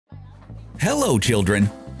Hello, children.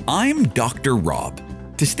 I'm Dr. Rob.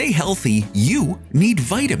 To stay healthy, you need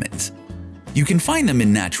vitamins. You can find them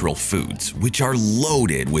in natural foods, which are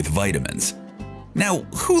loaded with vitamins. Now,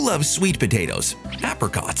 who loves sweet potatoes,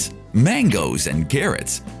 apricots, mangoes, and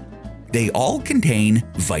carrots? They all contain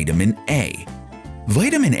vitamin A.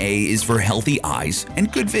 Vitamin A is for healthy eyes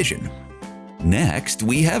and good vision. Next,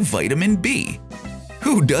 we have vitamin B.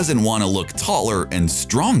 Who doesn't want to look taller and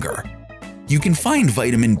stronger? You can find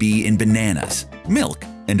vitamin B in bananas, milk,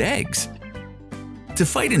 and eggs. To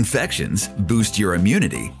fight infections, boost your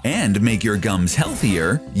immunity, and make your gums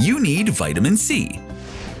healthier, you need vitamin C.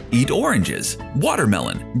 Eat oranges,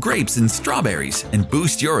 watermelon, grapes, and strawberries and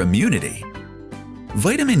boost your immunity.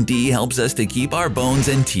 Vitamin D helps us to keep our bones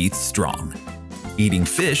and teeth strong. Eating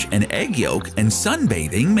fish and egg yolk and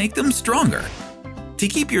sunbathing make them stronger. To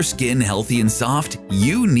keep your skin healthy and soft,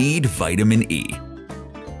 you need vitamin E.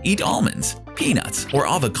 Eat almonds, peanuts, or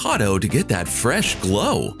avocado to get that fresh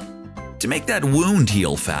glow. To make that wound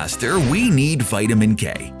heal faster, we need vitamin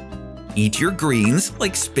K. Eat your greens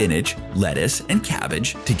like spinach, lettuce, and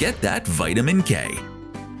cabbage to get that vitamin K.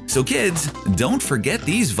 So kids, don't forget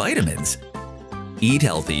these vitamins. Eat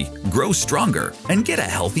healthy, grow stronger, and get a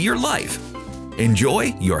healthier life.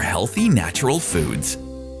 Enjoy your healthy natural foods.